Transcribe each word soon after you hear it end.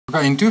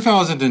Okay, in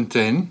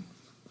 2010,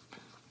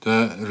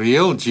 the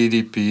real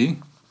GDP,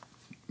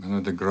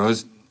 the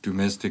gross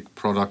domestic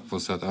product for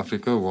South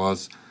Africa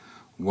was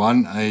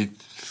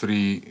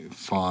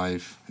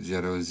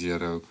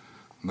 183,500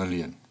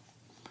 million.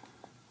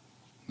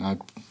 Now,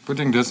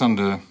 putting this on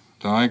the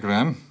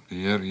diagram, the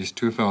year is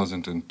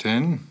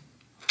 2010,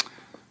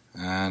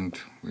 and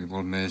we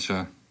will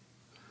measure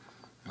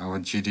our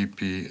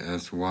GDP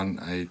as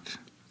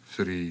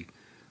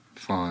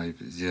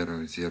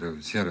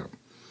 183,500.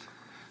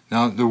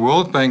 Now, the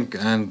World Bank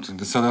and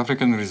the South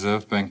African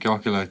Reserve Bank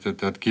calculated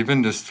that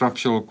given the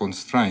structural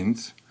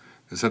constraints,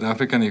 the South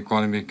African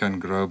economy can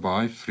grow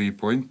by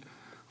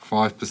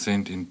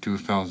 3.5% in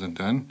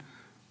 2010.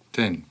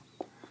 The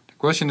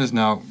question is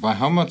now, by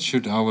how much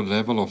should our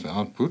level of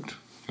output,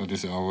 that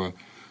is our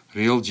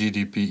real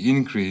GDP,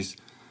 increase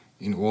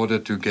in order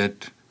to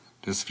get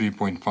this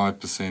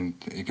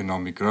 3.5%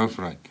 economic growth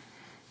rate?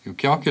 You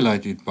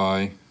calculate it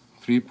by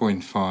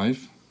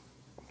 3.5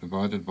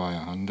 divided by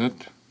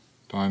 100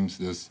 times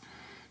this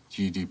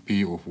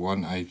GDP of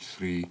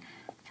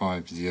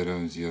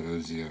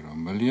 183,500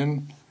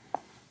 million,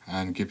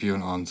 and give you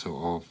an answer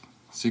of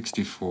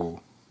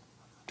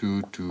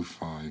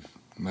 64,225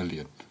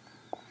 million.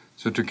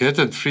 So to get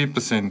a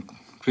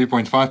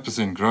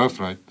 3.5% growth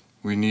rate,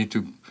 we need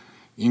to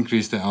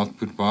increase the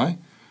output by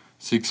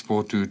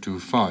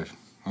 64,225.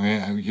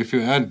 Okay, if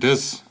you add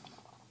this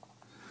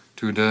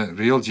to the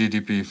real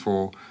GDP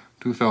for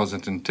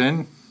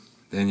 2010,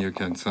 then you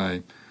can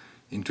say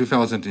in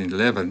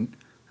 2011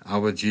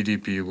 our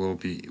GDP will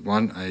be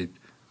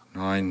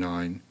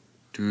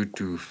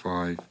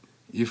 1,899,225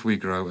 if we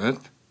grow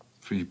at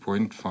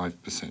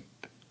 3.5%.